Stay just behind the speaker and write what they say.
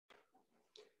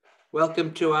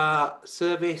Welcome to our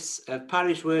service of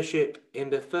parish worship in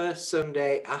the first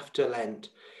Sunday after Lent.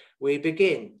 We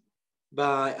begin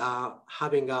by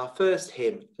having our first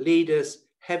hymn, Lead Us,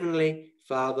 Heavenly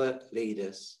Father, Lead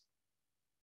Us.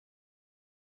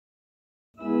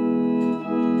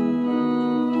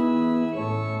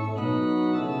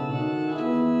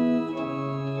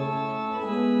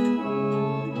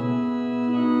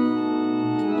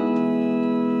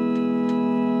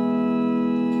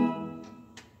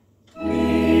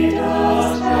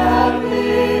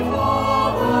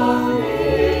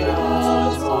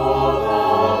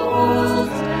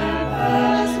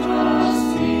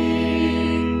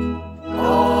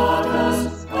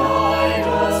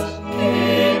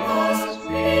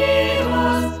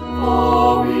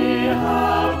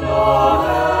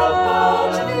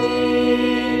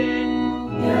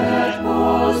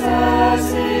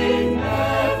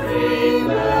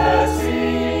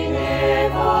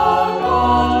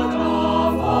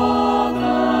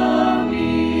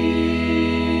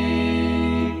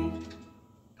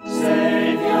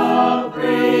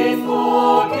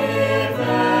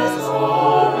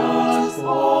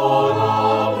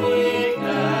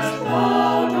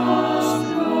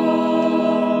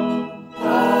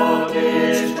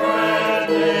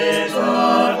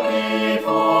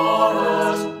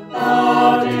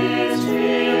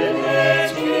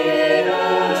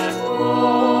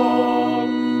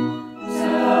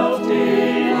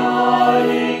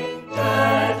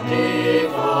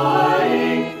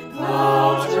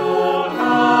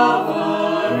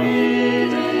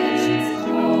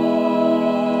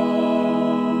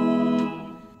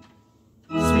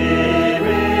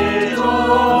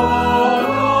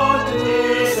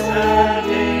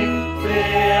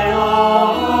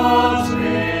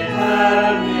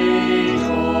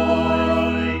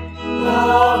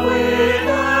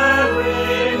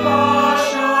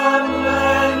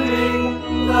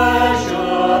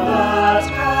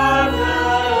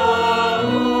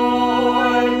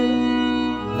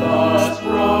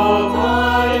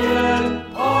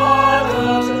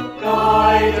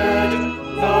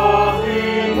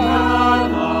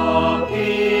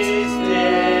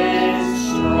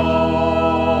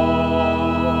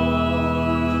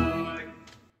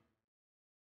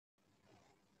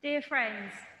 Dear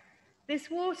friends, this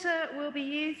water will be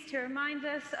used to remind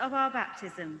us of our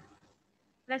baptism.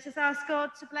 Let us ask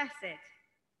God to bless it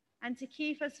and to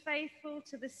keep us faithful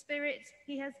to the Spirit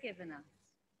he has given us.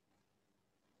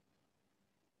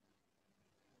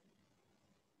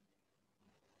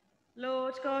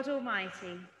 Lord God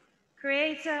Almighty,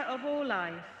 creator of all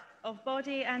life, of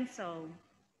body and soul,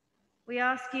 we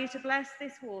ask you to bless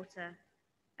this water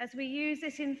as we use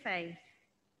it in faith,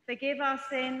 forgive our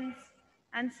sins,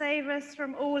 and save us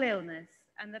from all illness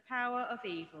and the power of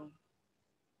evil.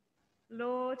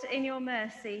 Lord, in your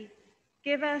mercy,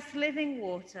 give us living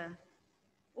water,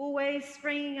 always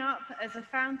springing up as a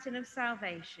fountain of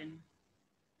salvation.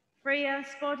 Free us,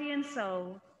 body and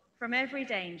soul, from every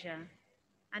danger,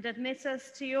 and admit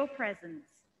us to your presence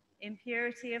in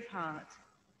purity of heart.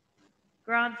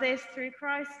 Grant this through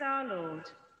Christ our Lord.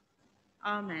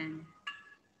 Amen.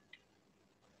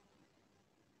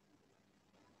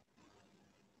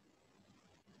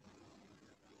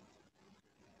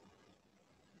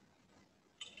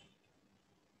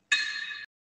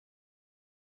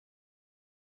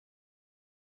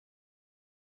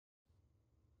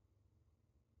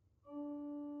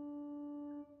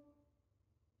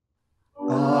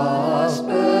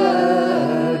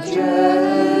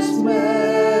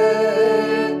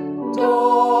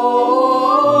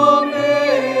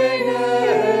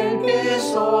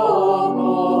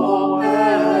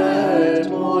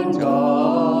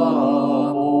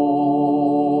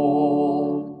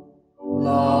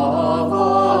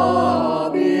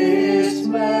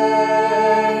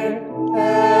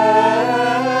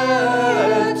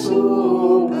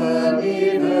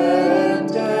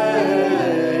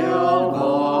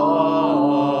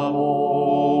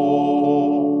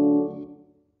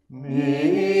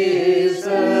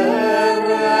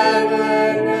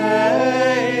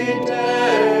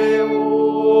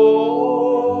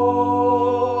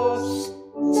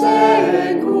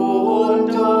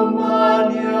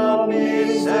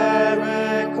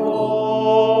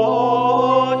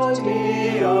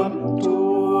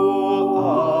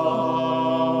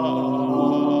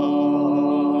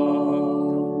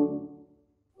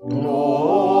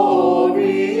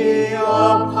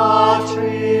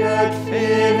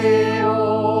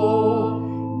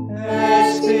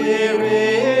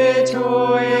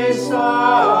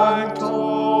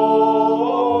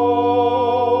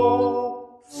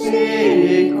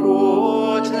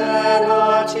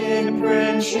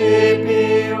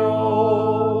 principio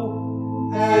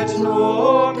et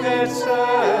nunc et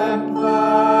semper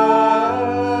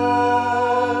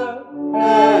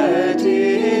et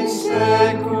in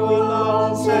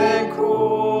saecula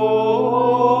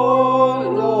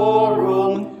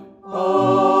saeculorum.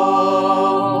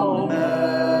 Amen.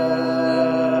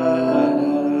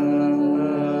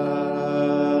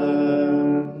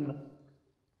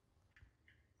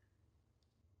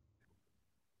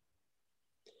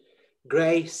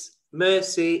 Grace,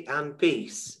 mercy, and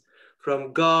peace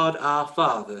from God our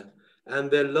Father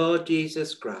and the Lord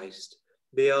Jesus Christ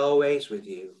be always with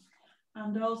you.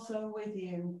 And also with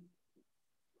you.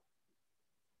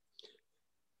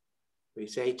 We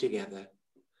say together,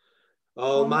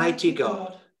 Almighty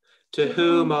God, to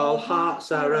whom all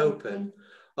hearts are open,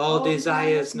 all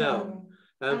desires known,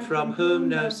 and from whom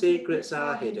no secrets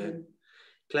are hidden,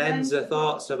 cleanse the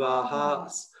thoughts of our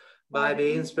hearts by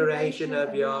the inspiration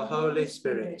of your Holy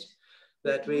Spirit,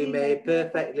 that we may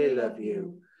perfectly love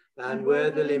you and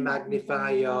worthily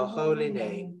magnify your holy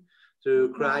name,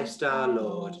 through Christ our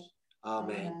Lord.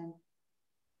 Amen.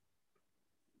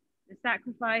 The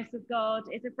sacrifice of God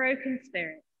is a broken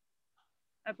spirit.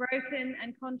 A broken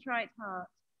and contrite heart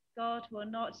God will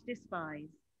not despise.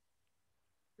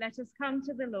 Let us come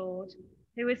to the Lord,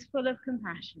 who is full of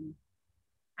compassion,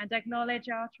 and acknowledge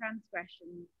our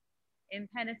transgressions in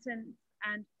penitence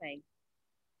and faith.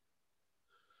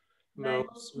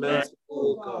 Most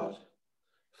merciful God,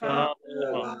 Father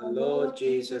of our Lord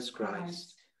Jesus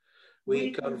Christ,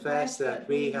 we confess that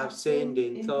we have sinned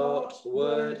in thought,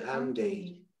 word, and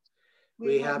deed.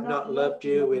 We have not loved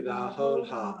you with our whole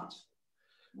heart.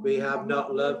 We have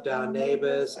not loved our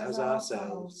neighbours as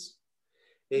ourselves.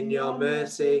 In your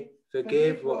mercy,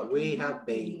 forgive what we have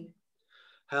been.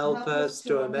 Help us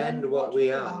to amend what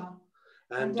we are,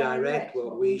 and direct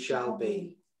what we shall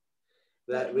be,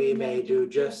 that we may do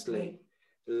justly,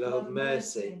 love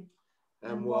mercy,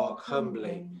 and walk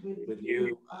humbly with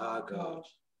you, our God.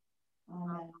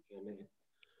 Amen. Amen.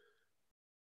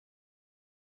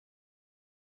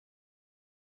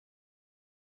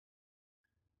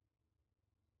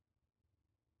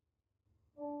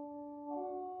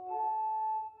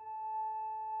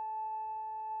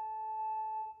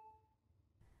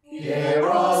 Hear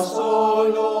us, O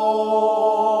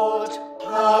Lord,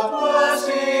 have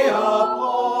mercy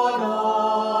upon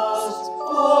us,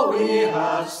 for we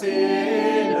have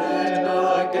sinned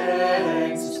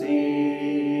against thee.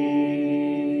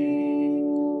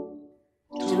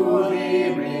 To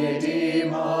thee,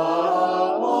 Redeemer,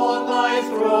 on thy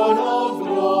throne of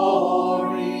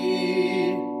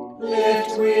glory,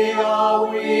 lift we our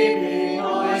weeping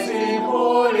eyes in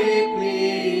holy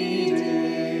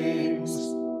pleadings.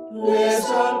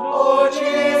 Listen, O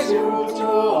Jesus, to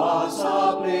our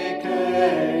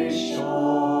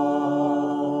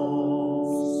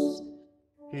supplications.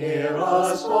 Hear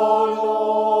us, O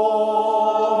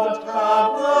Lord,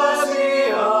 have mercy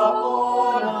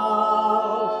upon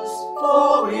us,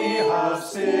 for we have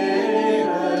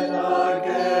sinned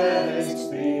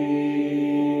against thee.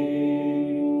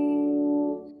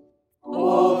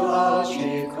 O thou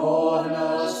chief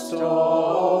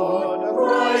cornerstone,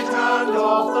 right hand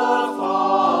of the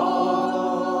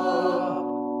Father,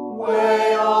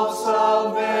 way of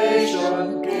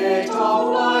salvation, gate of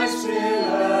life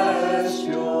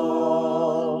celestial,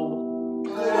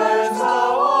 cleanse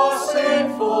thou our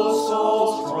sinful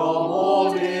souls from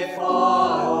all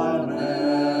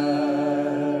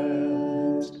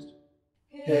defilement.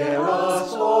 Hear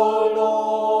us, O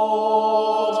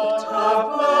Lord, have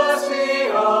mercy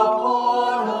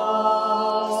upon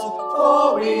us,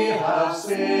 for we have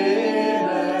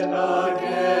sinned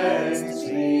against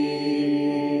thee.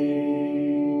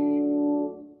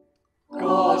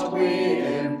 God, we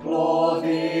implore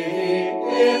thee,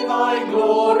 in thy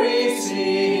glory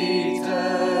seated,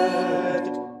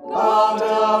 bow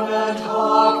down and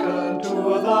hearken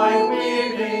to thy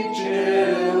weeping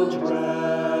children.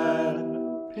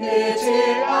 Pity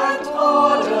and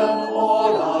pardon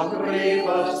all our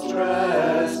grievous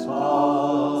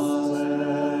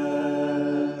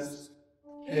trespasses.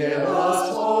 Hear us,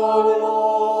 O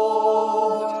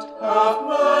Lord, have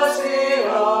mercy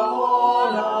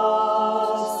upon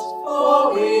us,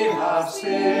 for we have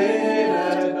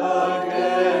sinned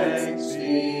against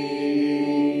thee.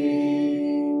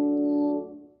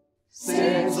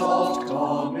 Sins oft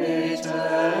committed,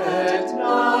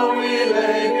 now we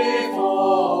lay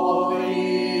before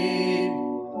thee.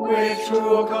 With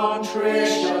true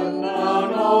contrition, now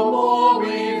no more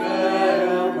we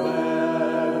veil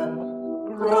them.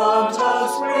 Grant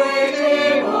us,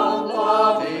 Redeemer,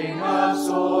 loving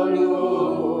absolution.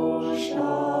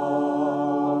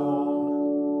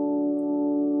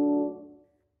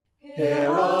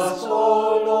 Hear us,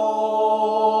 O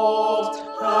Lord,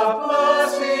 have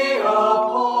mercy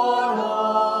upon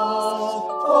us,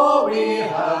 for we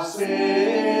have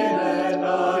sinned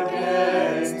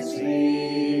against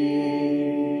thee.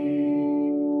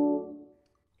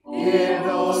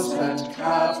 Innocent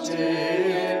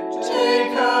captive,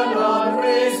 taken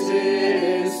unresisting,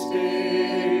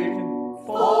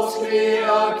 falsely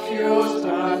accused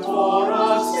and for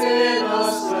our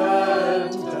sinners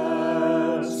sentenced.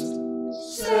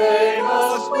 Save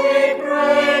us, we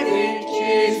pray thee,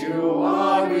 Jesus,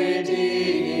 our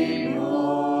Redeemer.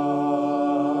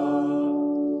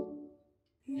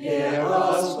 Hear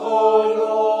us, O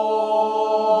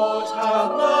Lord,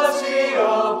 have mercy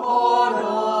upon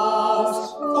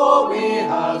us, for we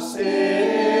have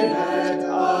sinned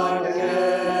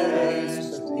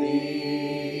against thee.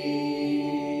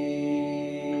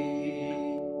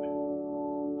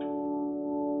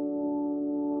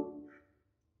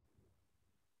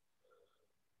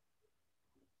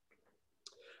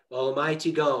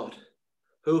 Almighty God,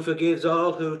 who forgives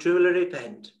all who truly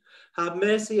repent, have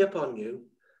mercy upon you,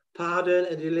 pardon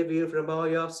and deliver you from all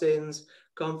your sins,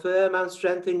 confirm and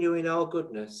strengthen you in all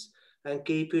goodness, and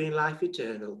keep you in life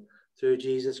eternal, through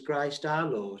Jesus Christ our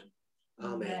Lord.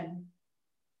 Amen.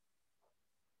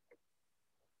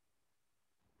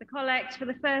 The collect for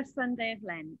the first Sunday of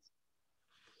Lent.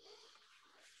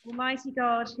 Almighty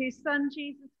God, whose Son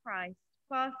Jesus Christ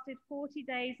fasted 40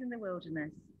 days in the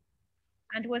wilderness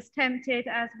and was tempted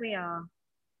as we are,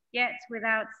 yet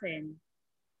without sin.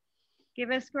 Give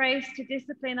us grace to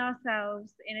discipline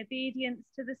ourselves in obedience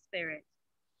to the Spirit.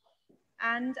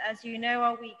 And as you know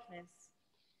our weakness,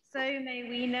 so may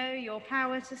we know your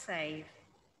power to save.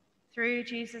 Through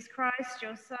Jesus Christ,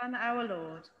 your Son, our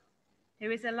Lord,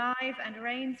 who is alive and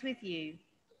reigns with you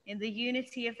in the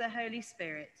unity of the Holy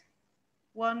Spirit,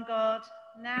 one God,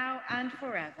 now and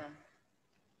forever.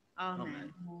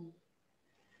 Amen. Amen.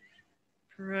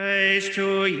 Praise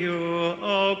to you,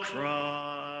 O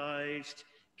Christ,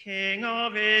 King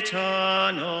of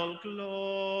eternal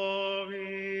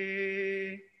glory.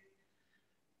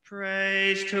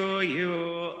 Praise to you,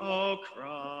 O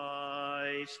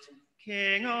Christ,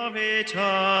 King of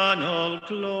eternal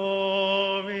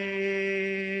glory.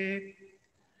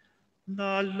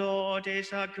 The Lord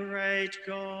is a great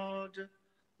God.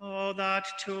 Oh, that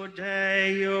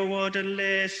today you would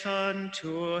listen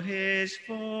to his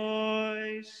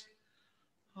voice.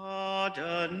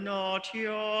 Harden not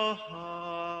your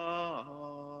hearts.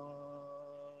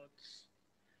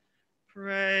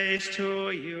 Praise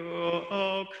to you,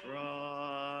 O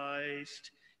Christ,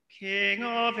 King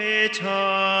of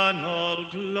eternal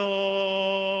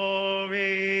glory.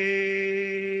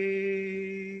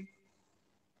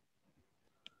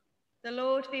 The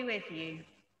Lord be with you.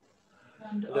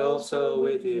 And also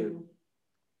with you.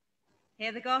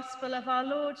 Hear the gospel of our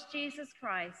Lord Jesus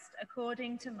Christ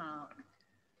according to Mark.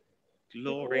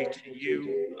 Glory to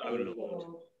you, O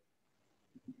Lord.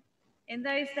 In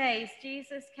those days,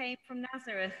 Jesus came from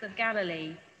Nazareth of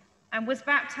Galilee and was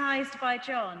baptized by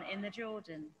John in the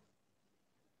Jordan.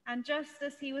 And just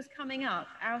as he was coming up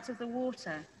out of the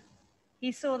water,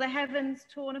 he saw the heavens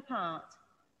torn apart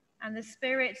and the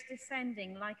Spirit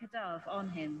descending like a dove on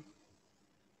him.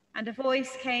 And a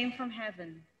voice came from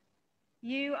heaven,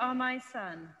 "You are my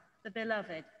Son, the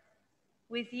beloved.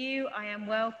 With you I am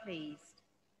well pleased."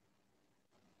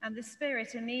 And the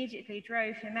Spirit immediately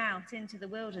drove him out into the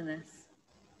wilderness.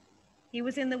 He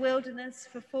was in the wilderness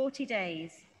for 40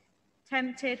 days,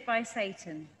 tempted by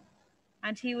Satan,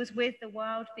 and he was with the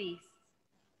wild beasts,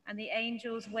 and the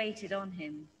angels waited on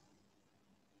him.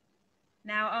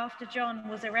 Now after John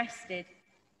was arrested,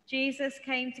 Jesus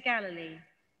came to Galilee,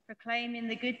 proclaiming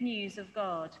the good news of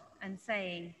God and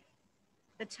saying,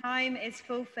 "The time is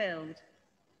fulfilled,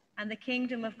 and the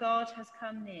kingdom of God has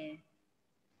come near.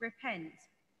 Repent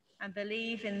and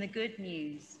believe in the good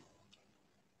news."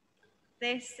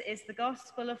 This is the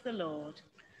gospel of the Lord.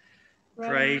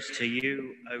 Praise to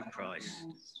you, O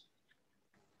Christ.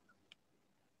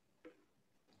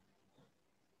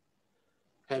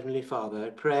 Heavenly Father,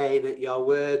 I pray that your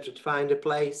words would find a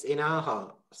place in our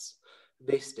hearts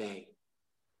this day.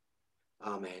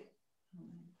 Amen.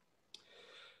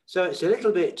 So it's a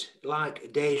little bit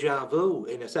like deja vu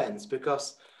in a sense,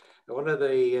 because one of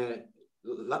the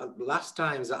last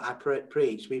times that I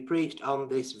preached, we preached on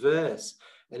this verse.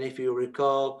 And if you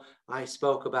recall, I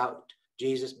spoke about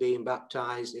Jesus being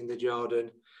baptized in the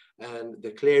Jordan and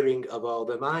the clearing of all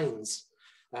the mines.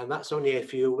 And that's only a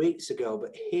few weeks ago,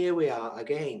 but here we are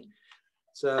again.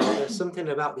 So there's something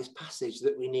about this passage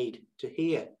that we need to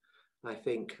hear, I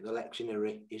think the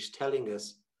lectionary is telling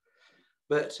us.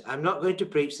 but I'm not going to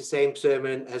preach the same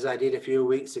sermon as I did a few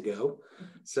weeks ago,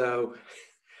 so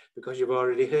because you've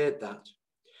already heard that.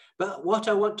 But what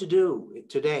I want to do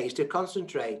today is to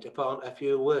concentrate upon a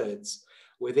few words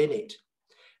within it,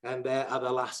 and there are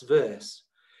the last verse.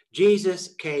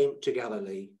 Jesus came to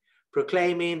Galilee,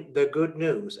 proclaiming the good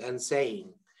news and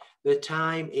saying, the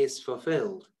time is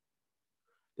fulfilled.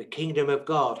 The kingdom of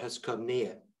God has come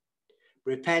near.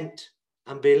 Repent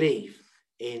and believe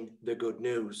in the good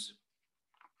news.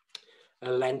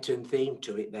 A Lenten theme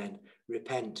to it then,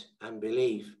 repent and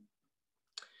believe.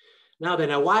 Now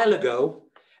then, a while ago,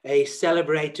 a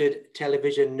celebrated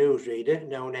television newsreader,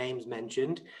 no names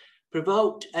mentioned,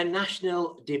 provoked a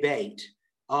national debate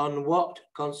on what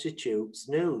constitutes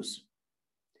news.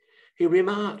 He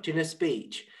remarked in a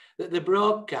speech that the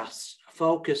broadcasts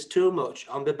focus too much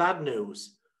on the bad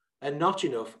news and not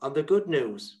enough on the good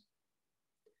news.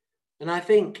 And I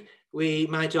think we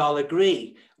might all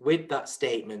agree with that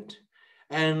statement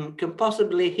and can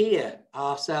possibly hear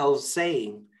ourselves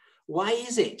saying, why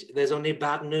is it there's only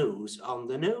bad news on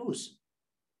the news?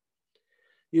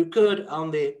 You could, on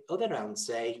the other hand,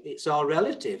 say it's all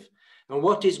relative, and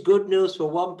what is good news for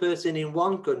one person in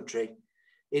one country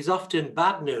is often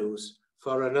bad news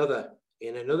for another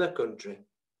in another country.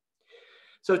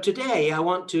 So today I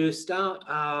want to start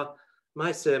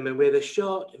my sermon with a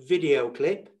short video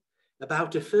clip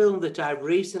about a film that I've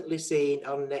recently seen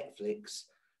on Netflix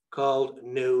called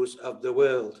News of the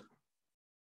World.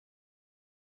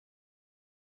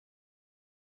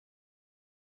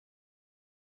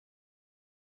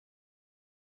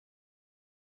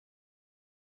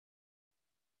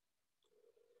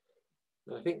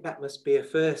 I think that must be a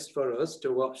first for us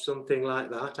to watch something like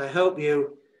that. I hope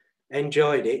you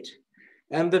enjoyed it.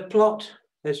 And the plot,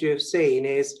 as you've seen,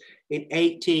 is in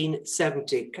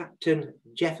 1870, Captain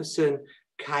Jefferson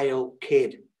Kyle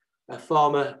Kidd, a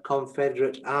former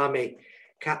Confederate Army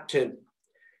captain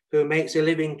who makes a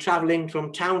living traveling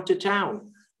from town to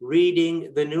town,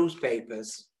 reading the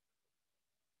newspapers.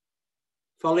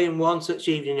 Following one such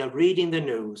evening of reading the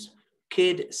news,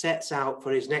 Kidd sets out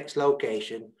for his next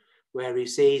location, where he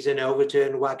sees an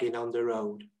overturned wagon on the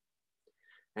road.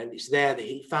 And it's there that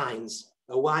he finds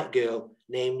a white girl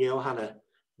named Johanna,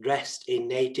 dressed in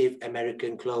Native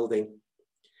American clothing.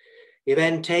 He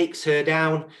then takes her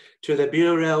down to the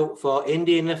Bureau for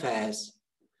Indian Affairs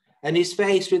and is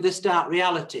faced with the stark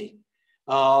reality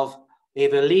of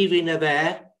either leaving her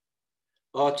there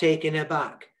or taking her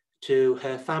back to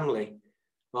her family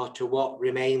or to what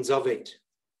remains of it.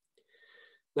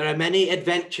 There are many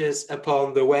adventures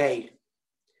upon the way,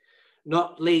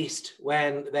 not least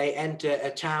when they enter a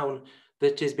town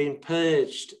that has been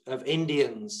purged of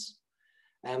Indians,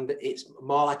 and it's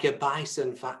more like a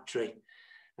bison factory,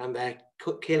 and they're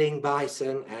killing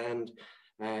bison and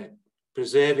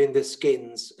preserving the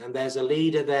skins, and there's a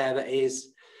leader there that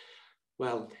is,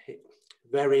 well,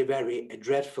 very, very a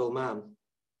dreadful man.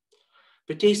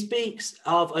 But he speaks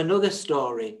of another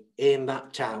story in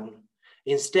that town.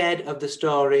 Instead of the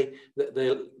story that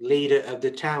the leader of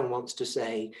the town wants to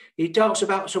say, he talks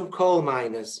about some coal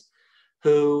miners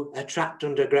who are trapped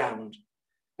underground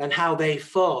and how they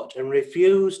fought and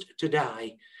refused to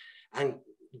die and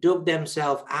dug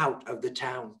themselves out of the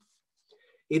town.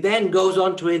 He then goes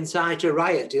on to incite a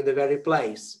riot in the very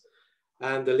place,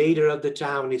 and the leader of the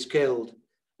town is killed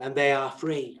and they are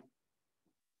free.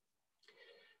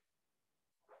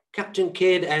 Captain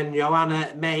Kidd and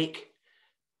Johanna make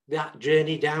that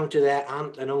journey down to their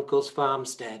aunt and uncle's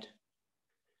farmstead.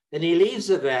 And he leaves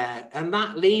her there, and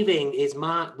that leaving is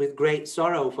marked with great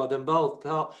sorrow for them both.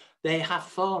 They have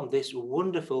formed this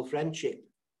wonderful friendship.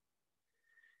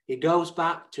 He goes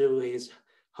back to his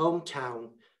hometown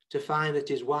to find that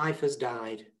his wife has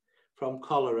died from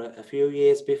cholera a few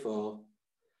years before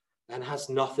and has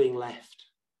nothing left.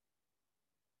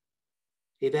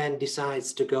 He then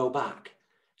decides to go back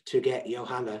to get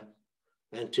Johanna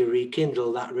and to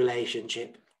rekindle that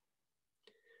relationship.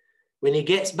 When he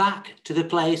gets back to the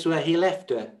place where he left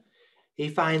her, he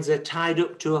finds her tied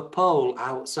up to a pole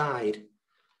outside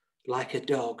like a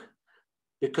dog,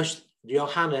 because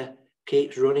Johanna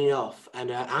keeps running off and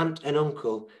her aunt and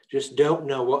uncle just don't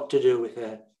know what to do with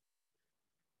her.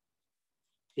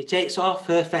 He takes off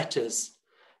her fetters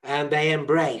and they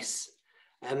embrace,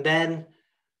 and then,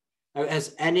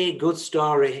 as any good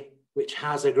story which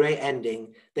has a great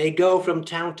ending, they go from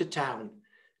town to town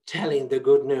telling the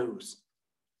good news.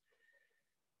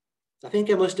 I think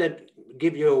I must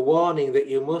give you a warning that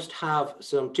you must have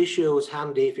some tissues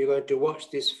handy if you're going to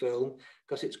watch this film,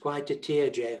 because it's quite a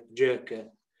tear-jerker,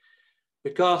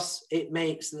 because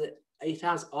it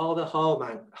has all the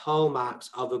hallmarks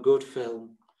of a good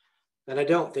film. And I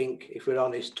don't think, if we're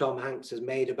honest, Tom Hanks has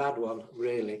made a bad one,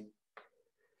 really.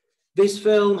 This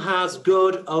film has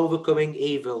good overcoming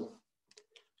evil,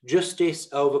 justice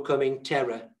overcoming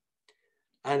terror,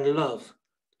 and love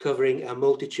covering a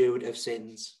multitude of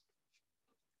sins.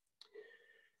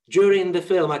 During the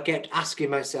film, I kept asking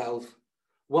myself,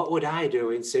 what would I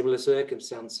do in similar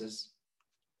circumstances?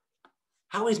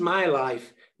 How is my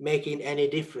life making any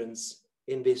difference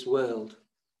in this world?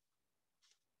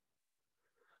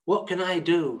 What can I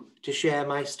do to share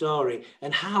my story?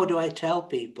 And how do I tell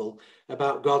people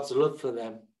about God's love for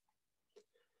them?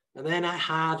 And then I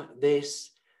had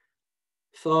this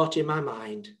thought in my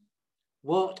mind,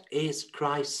 what is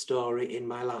Christ's story in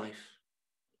my life?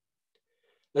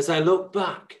 As I look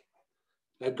back,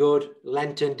 a good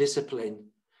Lenten discipline,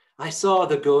 I saw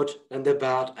the good and the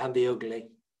bad and the ugly.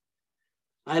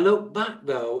 I looked back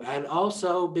though and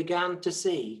also began to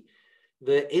see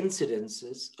the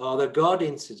incidences or the God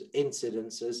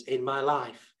incidences in my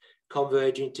life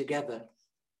converging together.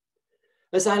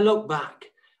 As I look back,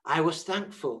 I was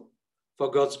thankful for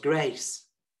God's grace,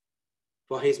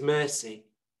 for his mercy,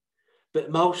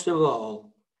 but most of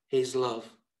all, his love.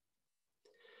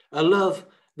 A love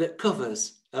that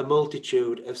covers a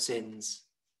multitude of sins.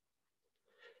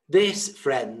 This,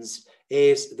 friends,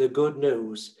 is the good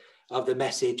news of the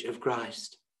message of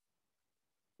Christ,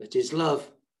 that his love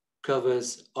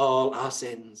covers all our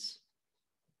sins.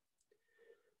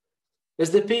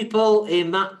 As the people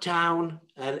in that town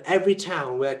and every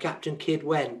town where Captain Kidd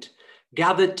went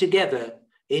gathered together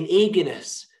in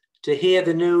eagerness to hear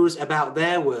the news about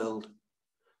their world,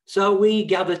 so we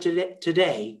gather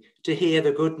today to hear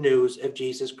the good news of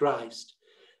Jesus Christ,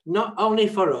 not only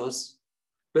for us,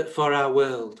 but for our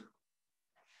world.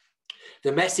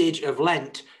 The message of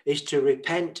Lent is to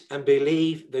repent and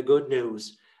believe the good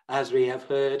news, as we have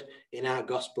heard in our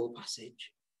gospel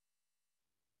passage.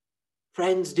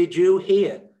 Friends, did you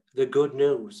hear the good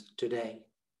news today?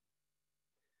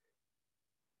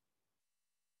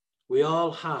 We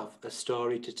all have a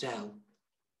story to tell.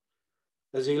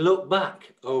 As we look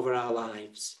back over our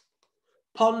lives,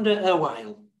 ponder a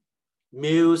while,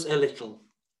 muse a little,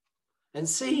 and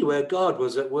see where God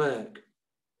was at work,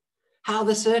 how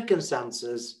the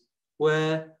circumstances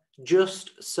were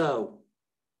just so,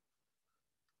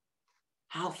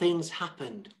 how things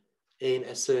happened in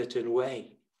a certain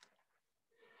way.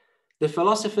 The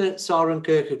philosopher Søren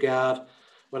Kierkegaard,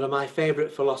 one of my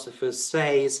favourite philosophers,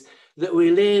 says that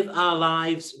we live our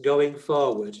lives going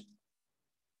forward,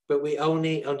 but we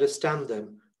only understand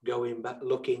them going back,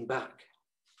 looking back.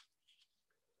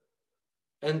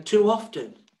 And too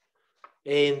often,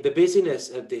 in the busyness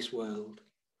of this world,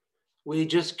 we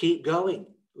just keep going.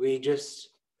 We just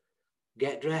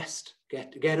get dressed,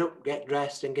 get up, get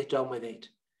dressed, and get on with it.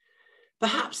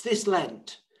 Perhaps this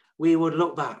Lent, we would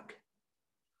look back.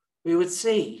 We would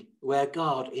see where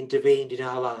God intervened in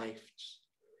our lives.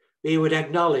 We would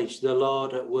acknowledge the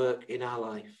Lord at work in our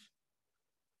life.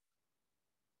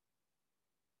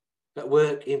 At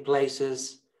work in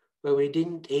places where we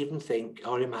didn't even think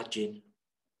or imagine.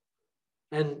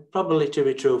 And probably, to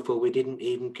be truthful, we didn't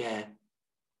even care.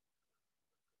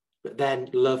 But then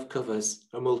love covers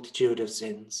a multitude of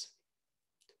sins.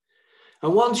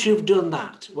 And once you've done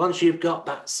that, once you've got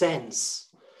that sense,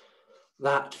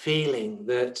 that feeling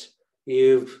that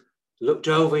you've looked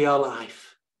over your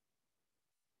life,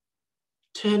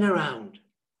 turn around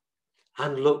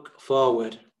and look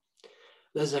forward.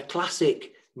 There's a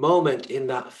classic moment in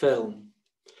that film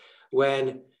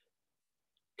when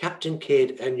Captain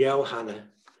Kidd and Johanna,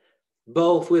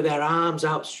 both with their arms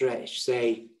outstretched,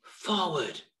 say,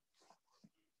 forward.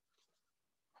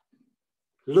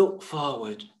 Look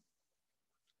forward.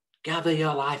 Gather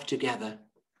your life together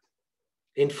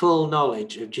in full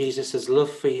knowledge of Jesus'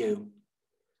 love for you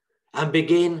and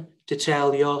begin to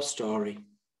tell your story.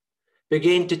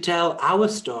 Begin to tell our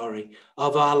story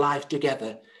of our life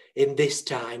together in this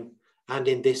time and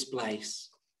in this place.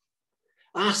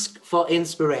 Ask for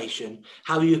inspiration,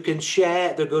 how you can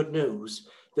share the good news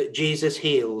that Jesus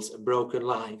heals broken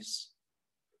lives,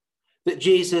 that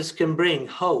Jesus can bring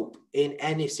hope in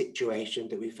any situation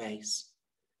that we face.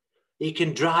 He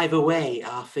can drive away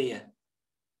our fear.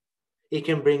 He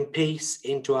can bring peace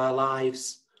into our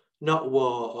lives, not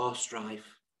war or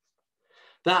strife.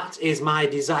 That is my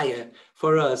desire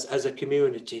for us as a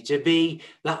community, to be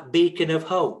that beacon of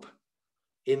hope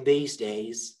in these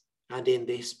days and in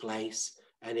this place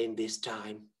and in this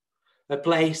time. A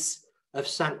place of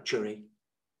sanctuary,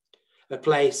 a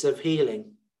place of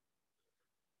healing,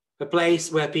 a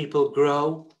place where people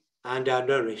grow and are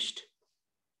nourished.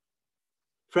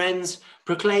 Friends,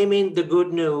 proclaiming the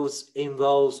good news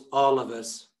involves all of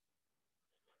us.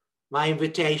 My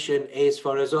invitation is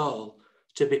for us all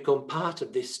to become part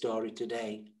of this story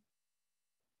today.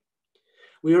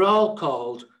 We are all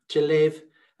called to live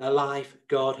a life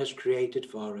God has created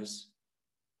for us.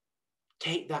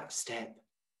 Take that step.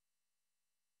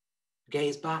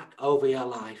 Gaze back over your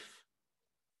life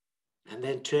and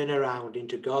then turn around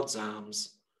into God's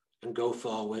arms and go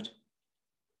forward.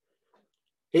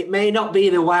 It may not be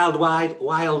the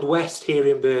wild west here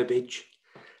in Burbage,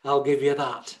 I'll give you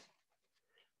that.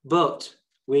 But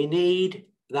we need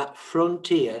that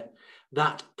frontier,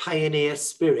 that pioneer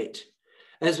spirit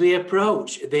as we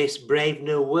approach this brave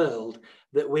new world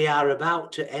that we are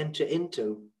about to enter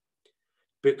into.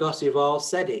 Because you've all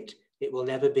said it, it will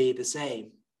never be the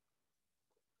same.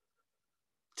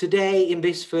 Today, in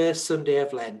this first Sunday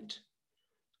of Lent,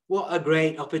 what a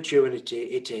great opportunity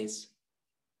it is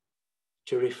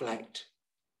to reflect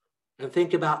and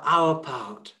think about our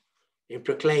part in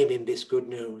proclaiming this good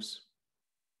news.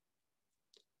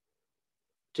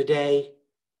 Today,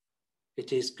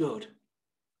 it is good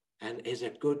and is a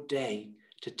good day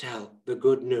to tell the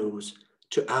good news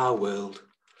to our world.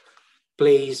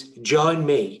 Please join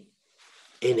me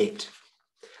in it.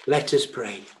 Let us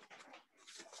pray.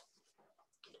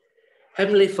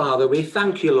 Heavenly Father, we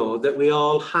thank you, Lord, that we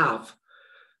all have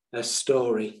a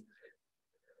story.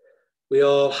 We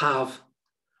all have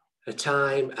a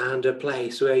time and a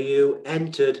place where you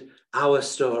entered our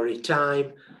story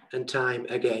time and time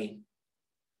again.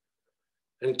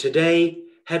 And today,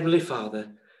 Heavenly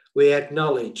Father, we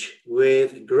acknowledge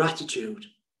with gratitude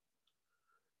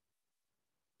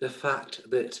the fact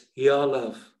that your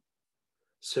love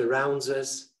surrounds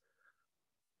us,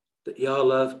 that your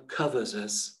love covers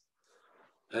us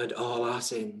and all our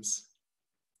sins.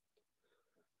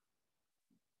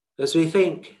 As we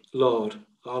think, Lord,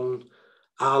 on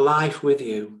our life with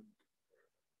you,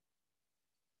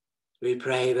 we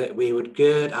pray that we would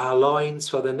gird our loins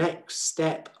for the next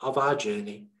step of our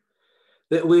journey,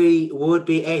 that we would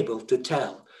be able to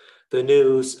tell the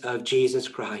news of Jesus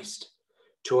Christ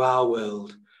to our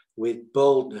world with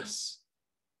boldness,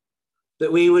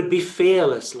 that we would be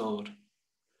fearless, Lord,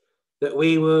 that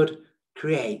we would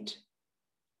create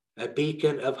a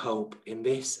beacon of hope in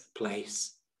this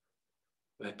place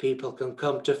where people can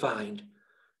come to find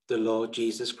the Lord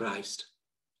Jesus Christ.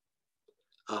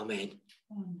 Amen.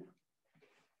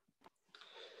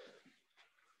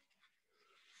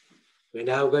 We're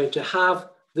now going to have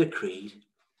the creed.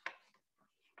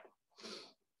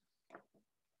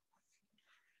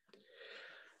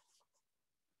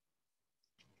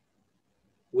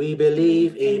 We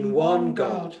believe in one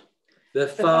God, the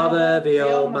Father, the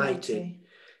Almighty,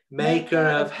 maker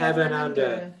of heaven and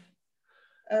earth,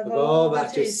 of all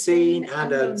that is seen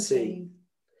and unseen.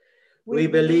 We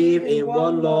believe in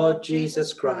one Lord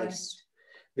Jesus Christ,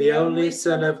 the only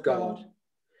Son of God,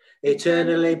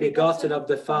 eternally begotten of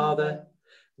the Father,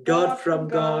 God from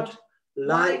God,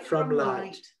 light from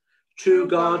light, true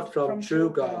God from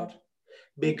true God,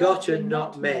 begotten,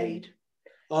 not made,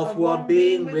 of one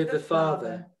being with the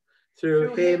Father.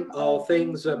 Through him all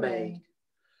things were made.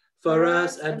 For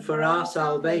us and for our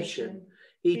salvation,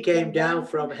 he came down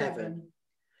from heaven,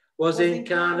 was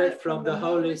incarnate from the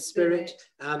Holy Spirit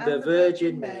and the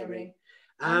Virgin Mary,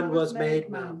 and was made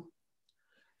man.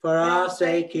 For our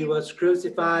sake he was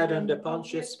crucified under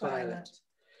Pontius Pilate.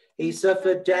 He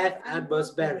suffered death and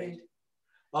was buried.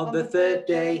 On the third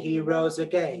day he rose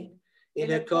again,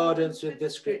 in accordance with the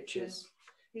Scriptures.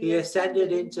 He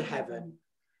ascended into heaven,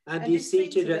 and is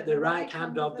seated at the right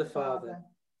hand of the Father.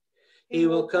 He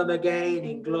will come again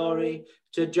in glory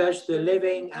to judge the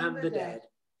living and the dead,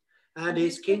 and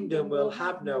his kingdom will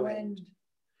have no end.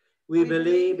 We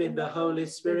believe in the Holy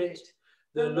Spirit,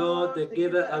 the Lord, the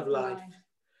giver of life,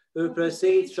 who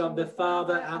proceeds from the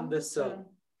Father and the Son,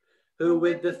 who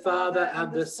with the Father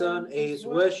and the Son is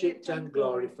worshipped and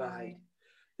glorified,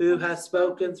 who has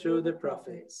spoken through the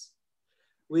prophets.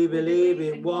 We believe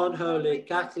in one holy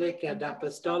Catholic and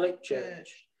Apostolic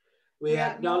Church. We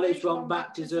acknowledge one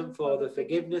baptism for the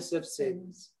forgiveness of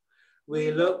sins.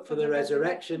 We look for the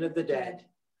resurrection of the dead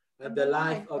and the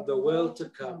life of the world to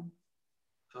come.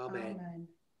 Amen.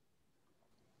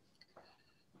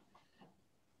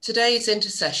 Today's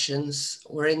intercessions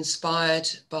were inspired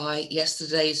by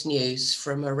yesterday's news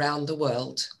from around the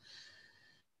world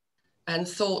and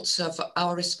thoughts of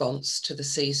our response to the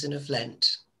season of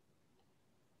Lent.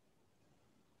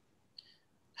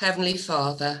 Heavenly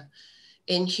Father,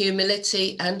 in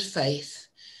humility and faith,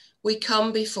 we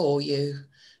come before you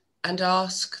and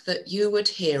ask that you would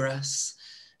hear us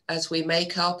as we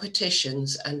make our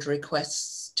petitions and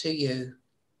requests to you.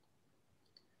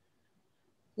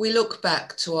 We look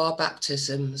back to our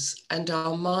baptisms and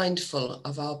are mindful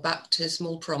of our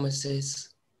baptismal promises.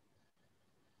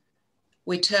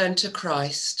 We turn to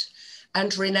Christ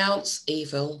and renounce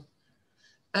evil,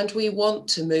 and we want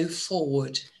to move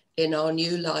forward in our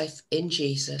new life in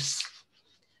Jesus,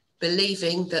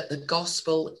 believing that the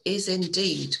gospel is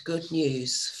indeed good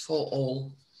news for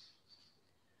all.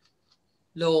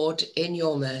 Lord, in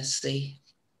your mercy,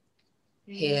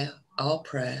 hear our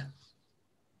prayer.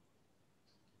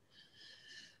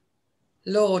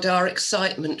 Lord, our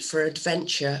excitement for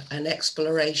adventure and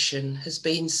exploration has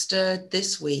been stirred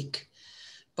this week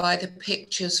by the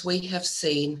pictures we have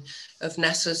seen of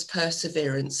NASA's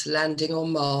Perseverance landing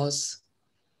on Mars.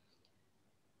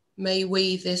 May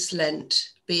we this Lent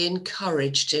be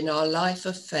encouraged in our life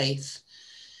of faith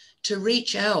to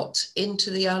reach out into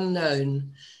the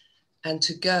unknown and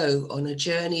to go on a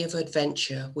journey of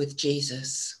adventure with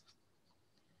Jesus.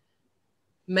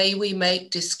 May we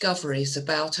make discoveries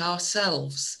about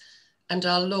ourselves and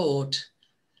our Lord,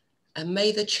 and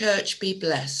may the Church be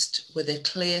blessed with a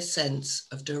clear sense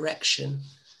of direction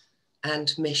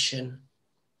and mission.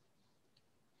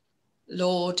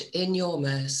 Lord, in your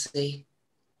mercy,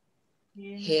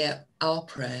 hear our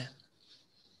prayer.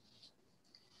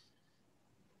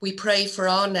 We pray for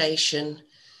our nation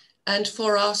and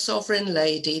for our Sovereign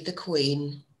Lady, the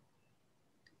Queen.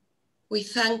 We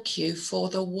thank you for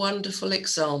the wonderful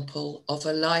example of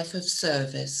a life of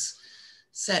service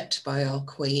set by our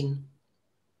Queen.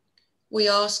 We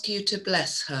ask you to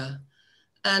bless her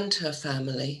and her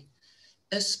family,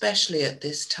 especially at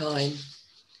this time.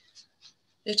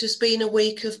 It has been a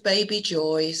week of baby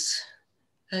joys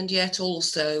and yet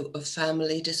also of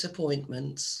family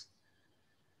disappointments.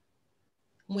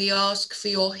 We ask for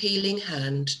your healing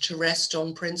hand to rest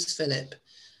on Prince Philip,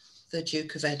 the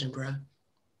Duke of Edinburgh.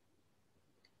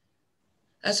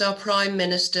 As our Prime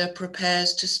Minister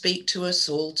prepares to speak to us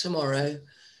all tomorrow,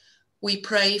 we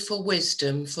pray for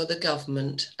wisdom for the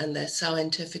government and their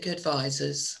scientific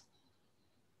advisors.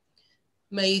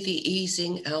 May the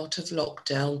easing out of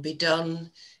lockdown be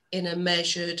done in a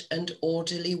measured and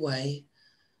orderly way,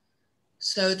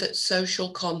 so that social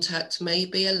contact may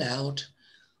be allowed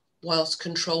whilst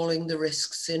controlling the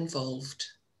risks involved.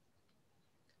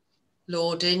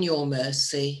 Lord, in your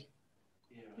mercy,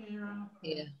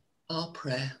 hear our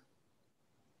prayer.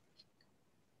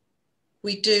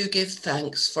 We do give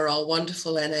thanks for our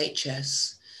wonderful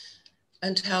NHS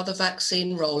and how the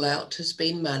vaccine rollout has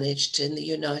been managed in the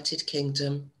United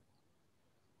Kingdom.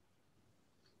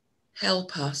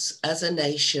 Help us as a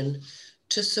nation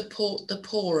to support the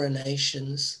poorer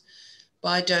nations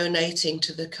by donating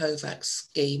to the COVAX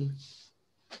scheme.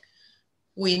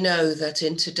 We know that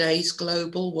in today's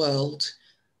global world,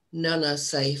 none are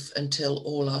safe until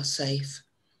all are safe,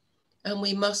 and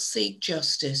we must seek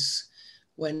justice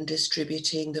when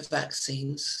distributing the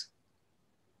vaccines.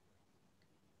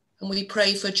 And we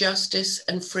pray for justice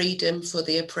and freedom for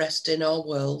the oppressed in our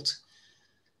world.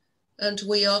 And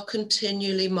we are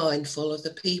continually mindful of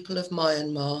the people of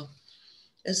Myanmar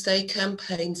as they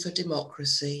campaign for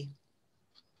democracy,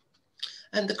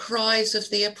 and the cries of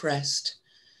the oppressed,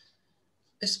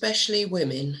 especially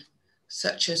women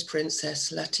such as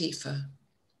Princess Latifa.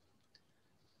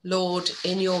 Lord,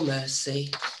 in your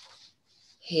mercy,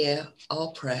 hear our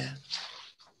prayer.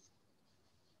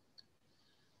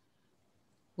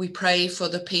 We pray for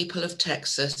the people of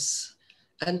Texas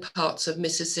and parts of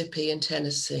Mississippi and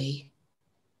Tennessee.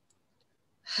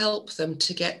 Help them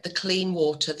to get the clean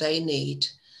water they need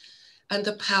and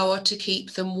the power to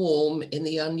keep them warm in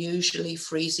the unusually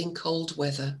freezing cold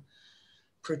weather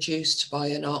produced by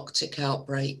an Arctic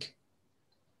outbreak.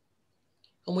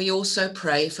 And we also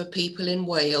pray for people in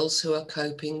Wales who are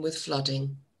coping with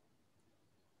flooding.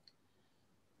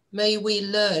 May we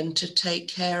learn to take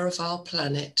care of our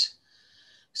planet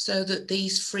so that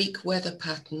these freak weather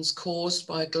patterns caused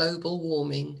by global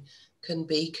warming can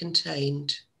be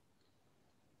contained.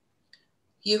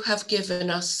 You have given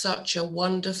us such a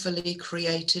wonderfully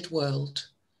created world,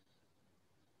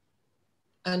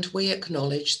 and we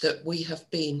acknowledge that we have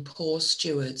been poor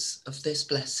stewards of this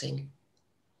blessing.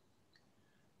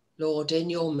 Lord, in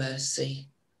your mercy,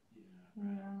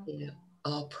 hear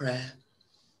our prayer.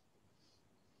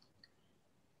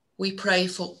 We pray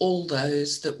for all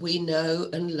those that we know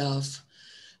and love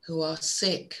who are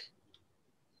sick,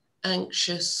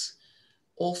 anxious,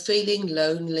 or feeling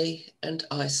lonely and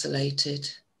isolated.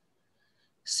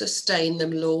 Sustain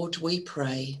them, Lord, we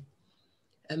pray,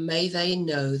 and may they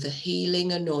know the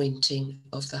healing anointing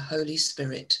of the Holy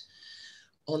Spirit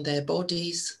on their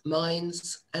bodies,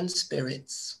 minds, and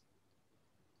spirits.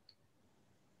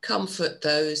 Comfort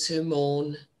those who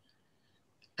mourn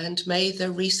and may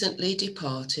the recently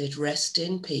departed rest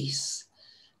in peace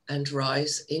and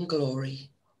rise in glory.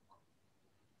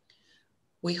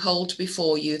 We hold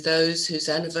before you those whose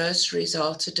anniversaries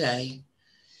are today: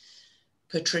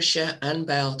 Patricia Ann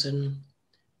Bowden,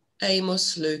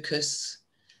 Amos Lucas,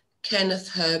 Kenneth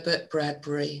Herbert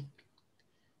Bradbury,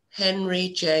 Henry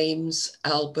James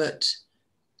Albert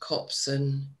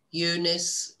Copson,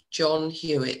 Eunice John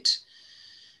Hewitt,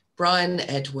 Brian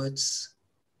Edwards,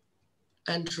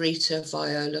 and Rita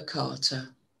Viola Carter.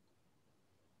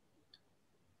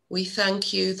 We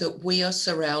thank you that we are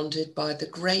surrounded by the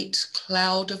great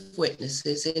cloud of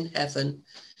witnesses in heaven,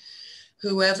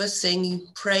 who ever sing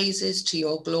praises to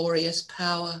your glorious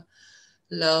power,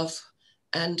 love,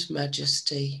 and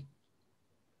majesty.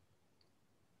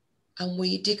 And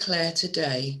we declare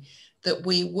today that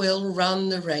we will run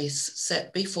the race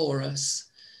set before us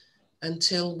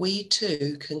until we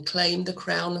too can claim the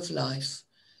crown of life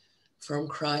from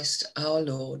Christ our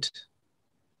Lord.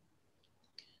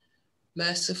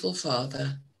 Merciful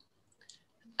Father,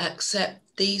 accept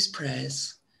these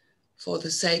prayers for the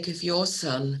sake of your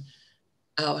Son,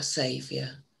 our Saviour,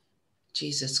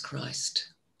 Jesus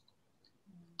Christ.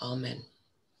 Amen.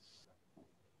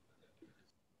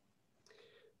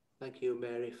 Thank you,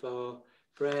 Mary, for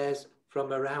prayers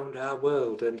from around our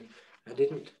world. And I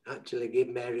didn't actually give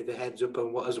Mary the heads up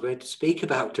on what I was going to speak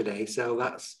about today. So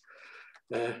that's,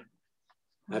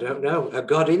 I don't know, a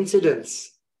God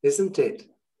incidence, isn't it?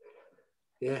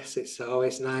 Yes, it's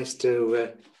always nice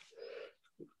to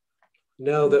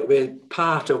know that we're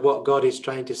part of what God is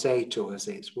trying to say to us.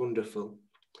 It's wonderful.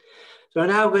 So we're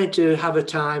now going to have a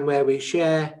time where we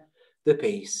share the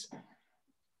peace.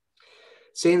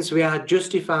 Since we are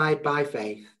justified by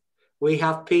faith, we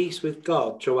have peace with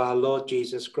God through our Lord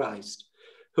Jesus Christ,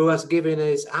 who has given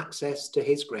us access to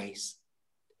his grace.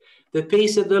 The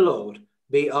peace of the Lord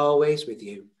be always with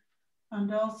you.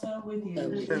 And also with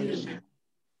you.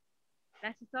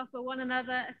 Let us offer one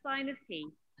another a sign of peace.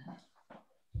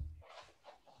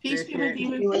 Peace be with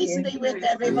you. Peace be with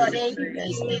everybody.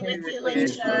 Peace be with you in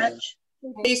church.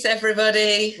 Peace,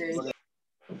 everybody.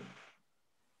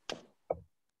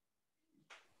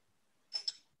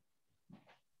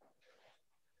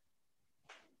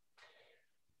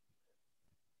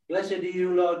 Blessed are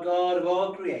you, Lord God of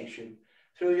all creation.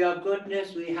 Through your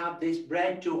goodness we have this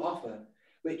bread to offer,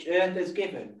 which earth has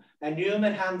given and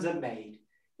human hands have made.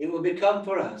 It will become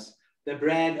for us the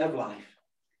bread of life.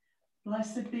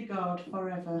 Blessed be God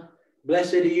forever.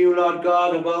 Blessed are you, Lord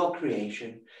God of all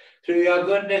creation. Through your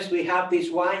goodness we have this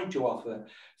wine to offer,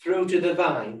 through to the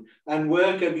vine and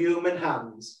work of human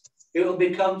hands. It will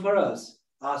become for us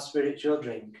our spiritual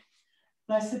drink.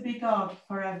 Blessed be God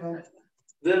forever.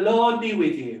 The Lord be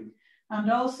with you. And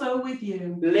also with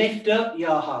you. Lift up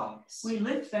your hearts. We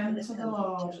lift them to the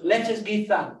Lord. Let us give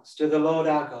thanks to the Lord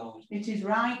our God. It is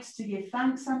right to give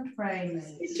thanks and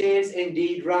praise. It is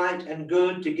indeed right and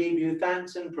good to give you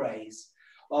thanks and praise,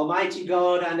 Almighty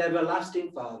God and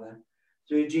everlasting Father,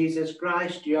 through Jesus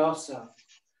Christ, your Son.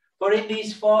 For in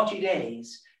these 40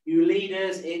 days you lead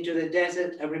us into the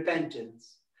desert of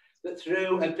repentance, that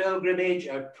through a pilgrimage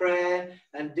of prayer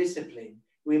and discipline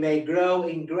we may grow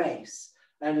in grace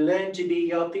and learn to be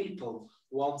your people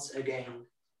once again.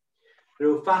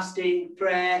 Through fasting,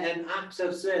 prayer, and acts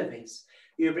of service,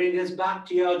 you bring us back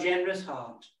to your generous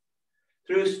heart.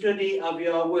 Through study of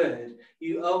your word,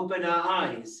 you open our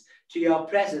eyes to your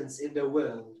presence in the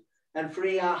world and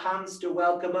free our hands to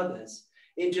welcome others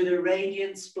into the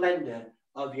radiant splendor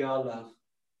of your love.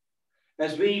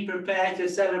 As we prepare to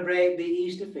celebrate the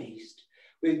Easter feast,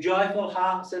 with joyful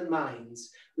hearts and minds,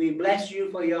 we bless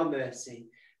you for your mercy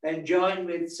and join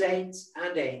with saints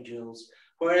and angels,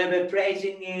 forever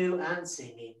praising you and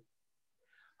singing.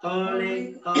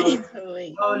 Holy,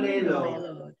 holy, holy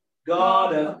Lord,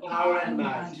 God of power and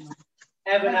might,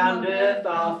 heaven and earth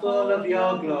are full of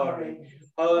your glory.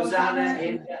 Hosanna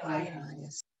in the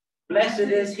highest. Blessed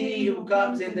is he who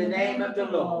comes in the name of the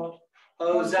Lord.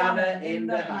 Hosanna in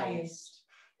the highest.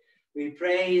 We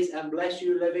praise and bless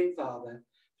you, living Father,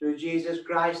 through Jesus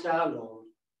Christ our Lord.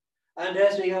 And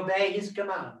as we obey his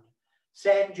command,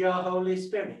 send your Holy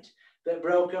Spirit, that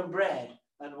broken bread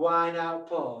and wine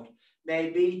outpoured may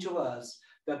be to us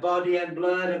the body and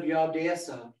blood of your dear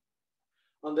Son.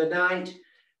 On the night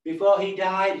before he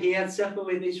died, he had supper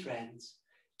with his friends.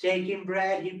 Taking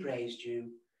bread, he praised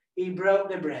you. He broke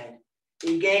the bread.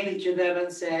 He gave it to them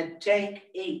and said, "Take,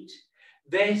 eat.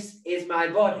 This is my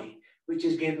body, which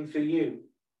is given for you.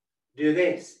 Do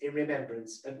this in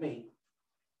remembrance of me."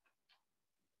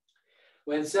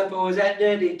 When supper was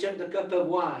ended, he took the cup of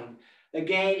wine.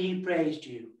 Again he praised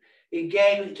you. He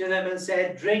gave it to them and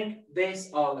said, "Drink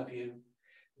this, all of you.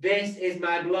 This is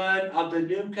my blood of the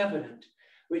new covenant,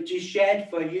 which is shed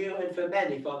for you and for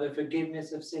many for the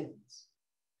forgiveness of sins.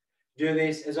 Do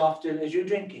this as often as you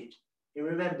drink it, in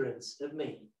remembrance of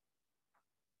me.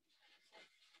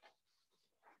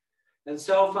 And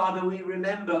so, Father, we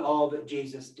remember all that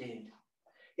Jesus did.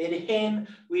 In him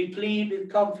we plead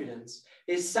with confidence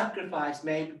his sacrifice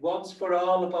made once for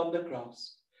all upon the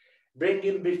cross.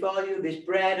 Bringing before you this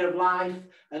bread of life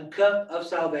and cup of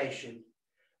salvation,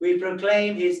 we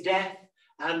proclaim his death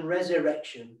and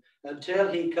resurrection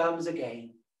until he comes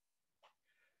again.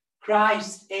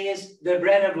 Christ is the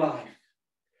bread of life.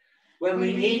 When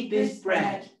we eat this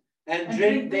bread and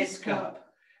drink this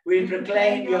cup, we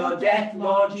proclaim your death,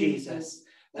 Lord Jesus,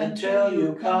 until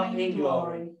you come in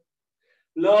glory.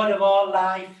 Lord of all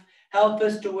life, help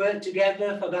us to work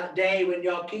together for that day when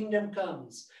your kingdom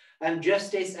comes and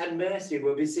justice and mercy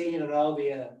will be seen on all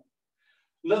the earth.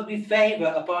 Look with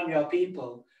favour upon your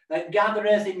people and gather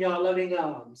us in your loving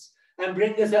arms and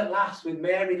bring us at last with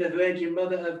Mary, the Virgin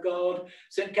Mother of God,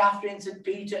 St. Catherine, St.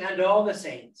 Peter, and all the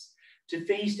saints to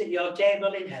feast at your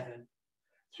table in heaven.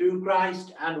 Through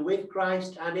Christ and with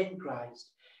Christ and in Christ,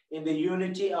 in the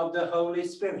unity of the Holy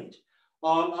Spirit,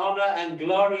 all honour and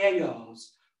glory are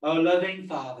yours, O loving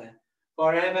Father,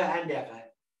 forever and ever.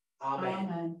 Amen.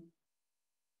 Amen.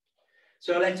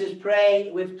 So let us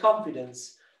pray with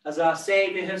confidence as our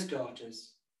Saviour has taught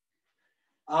us.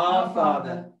 Our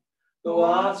Father, who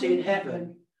art in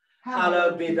heaven,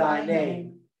 hallowed be thy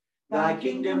name. Thy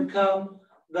kingdom come,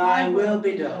 thy will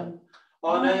be done,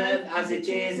 on earth as it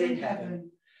is in heaven.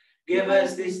 Give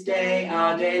us this day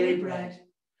our daily bread,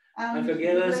 and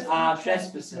forgive us our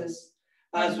trespasses,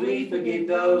 as we forgive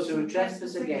those who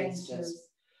trespass against us.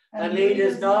 And lead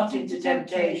us not into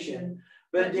temptation,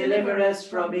 but deliver us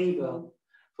from evil.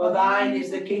 For thine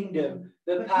is the kingdom,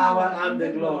 the power, and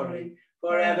the glory,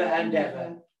 forever and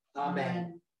ever.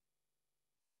 Amen.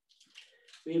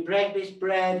 We break this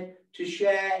bread to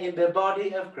share in the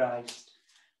body of Christ.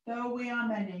 Though we are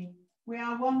many, we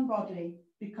are one body,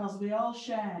 because we all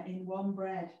share in one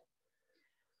bread.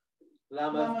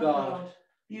 Lamb of God,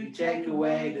 you take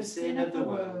away the sin of the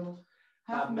world.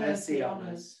 Have mercy on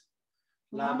us.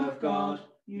 Lamb of God,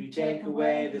 you take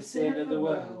away the sin of the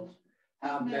world.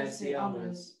 Have mercy on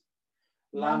us.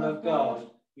 Lamb of God,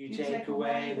 you take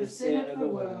away the sin of the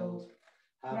world.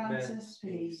 Have mercy.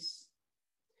 Peace.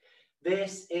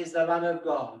 This is the Lamb of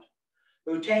God,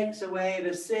 who takes away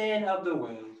the sin of the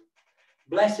world.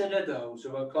 Blessed are those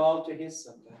who are called to his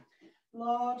supper.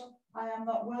 Lord, I am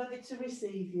not worthy to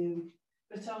receive you,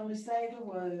 but only say the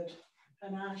word,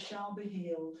 and I shall be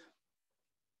healed.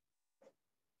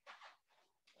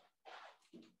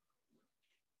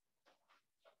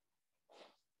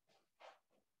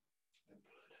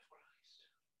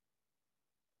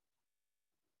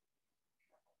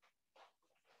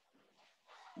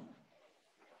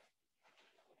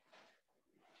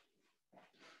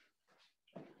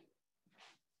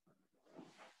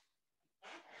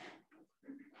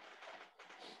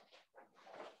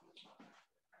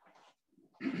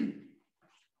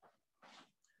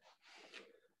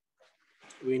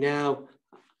 We now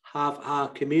have our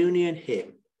communion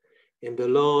hymn, In the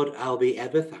Lord I'll Be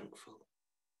Ever Thankful.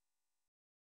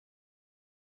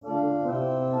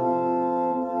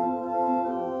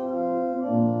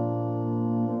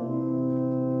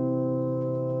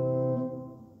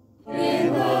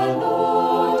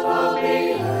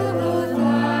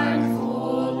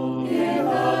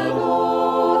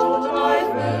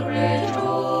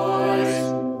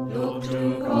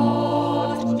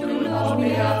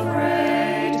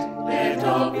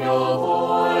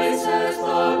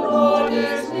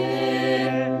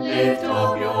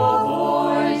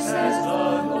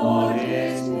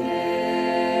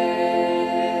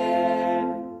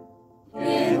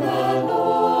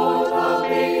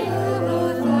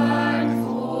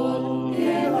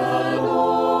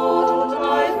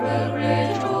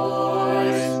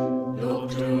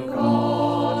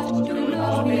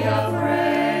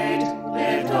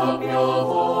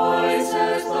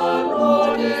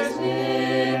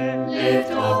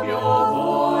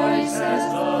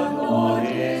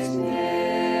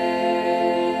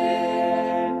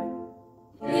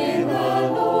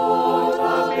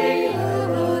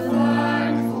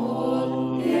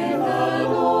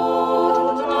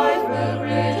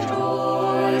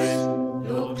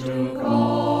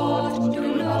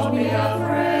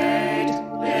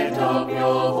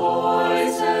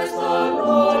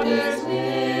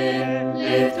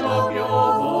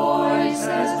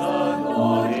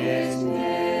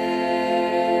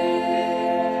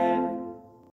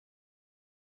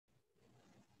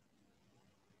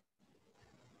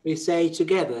 We say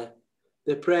together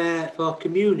The prayer for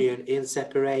communion in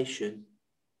separation.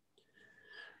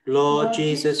 Lord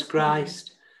Jesus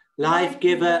Christ, life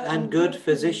giver and good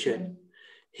physician,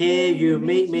 here you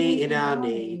meet me in our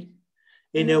need.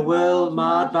 In a world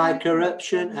marred by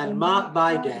corruption and marked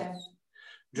by death,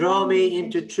 draw me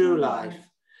into true life.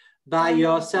 By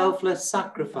your selfless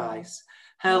sacrifice,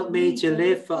 help me to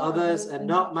live for others and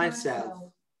not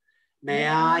myself. May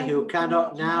I, who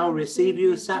cannot now receive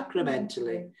you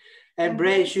sacramentally,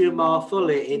 embrace you more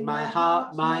fully in my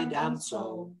heart, mind, and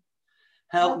soul.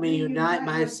 Help me unite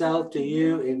myself to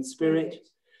you in spirit,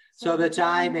 so that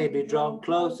I may be drawn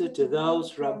closer to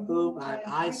those from whom I am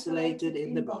isolated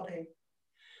in the body.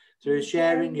 Through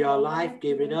sharing your life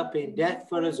given up in death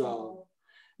for us all,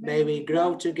 may we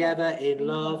grow together in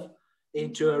love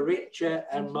into a richer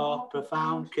and more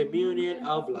profound communion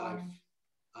of life.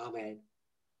 Amen.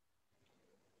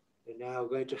 And now we're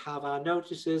going to have our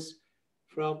notices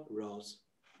from Rose.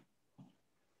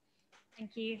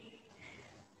 Thank you.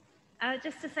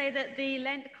 Just to say that the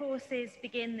Lent courses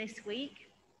begin this week,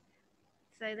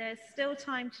 so there's still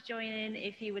time to join in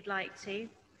if you would like to.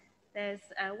 There's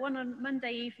one on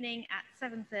Monday evening at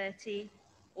 7:30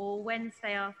 or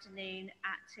Wednesday afternoon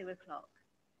at 2 o'clock.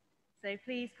 So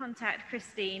please contact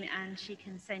Christine and she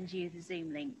can send you the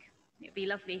Zoom link. It'd be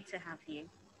lovely to have you.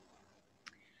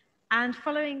 And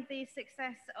following the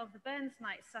success of the Burns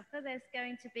Night Supper, there's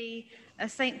going to be a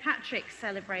St. Patrick's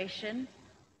celebration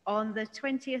on the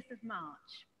 20th of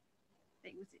March.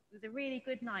 It was a really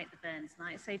good night, the Burns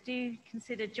Night, so do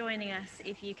consider joining us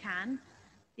if you can.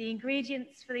 The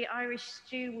ingredients for the Irish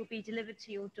stew will be delivered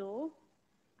to your door,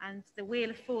 and the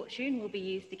Wheel of Fortune will be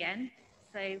used again.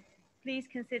 So please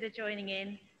consider joining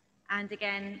in, and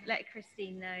again, let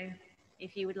Christine know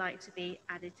if you would like to be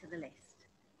added to the list.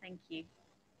 Thank you.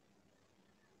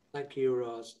 Thank you,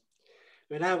 Rose.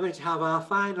 We're now going to have our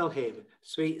final hymn,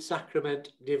 Sweet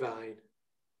Sacrament Divine.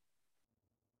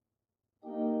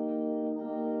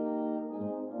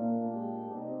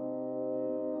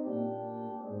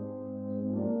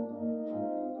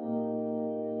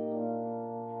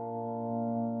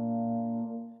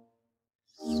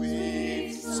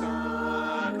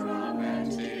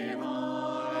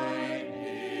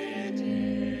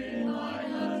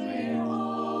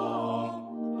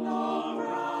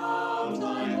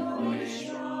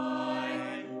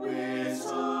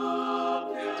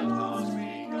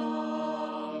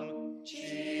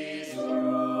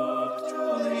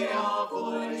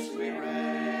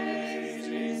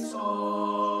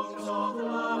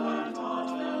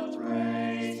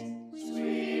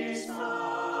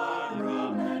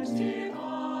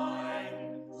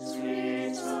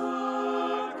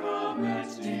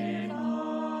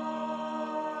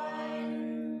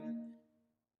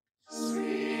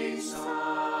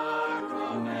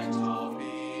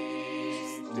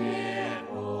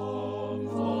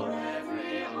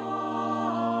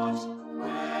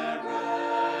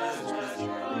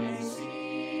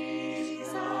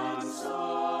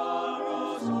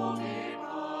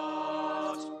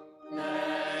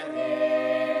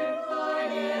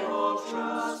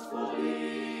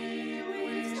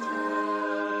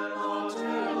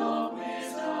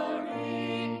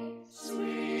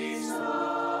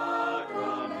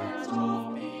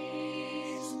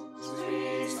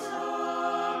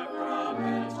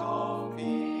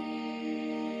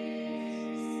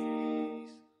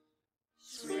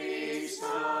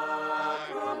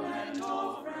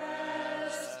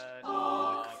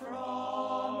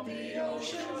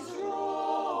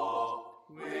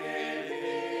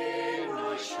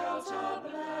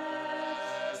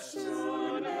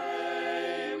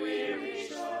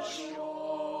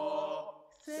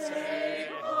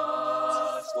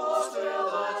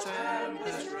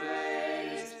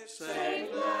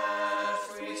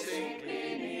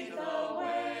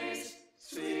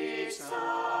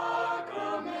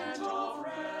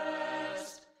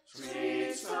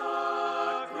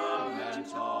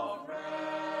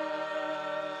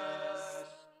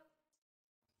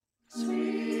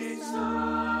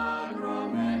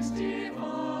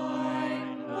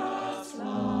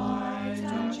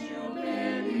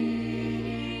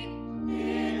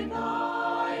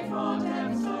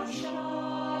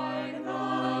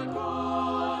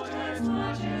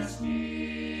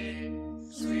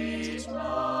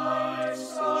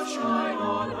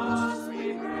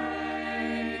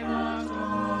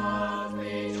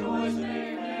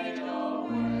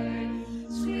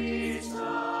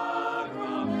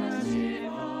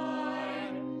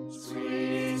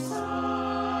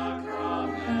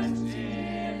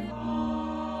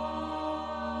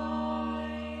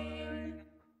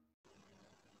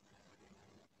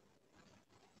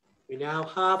 We now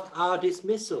have our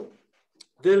dismissal.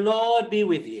 The Lord be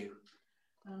with you.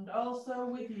 And also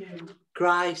with you.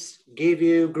 Christ give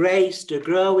you grace to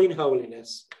grow in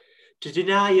holiness, to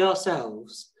deny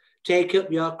yourselves, take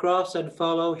up your cross and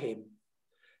follow him.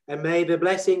 And may the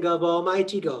blessing of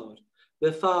Almighty God,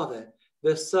 the Father,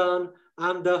 the Son,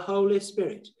 and the Holy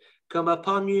Spirit come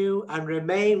upon you and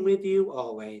remain with you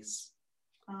always.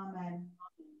 Amen.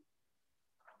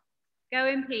 Go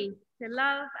in peace to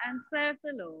love and serve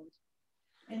the Lord.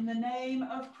 In the name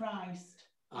of Christ.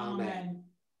 Amen.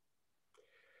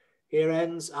 Here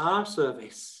ends our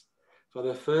service for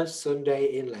the first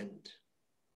Sunday in Lent.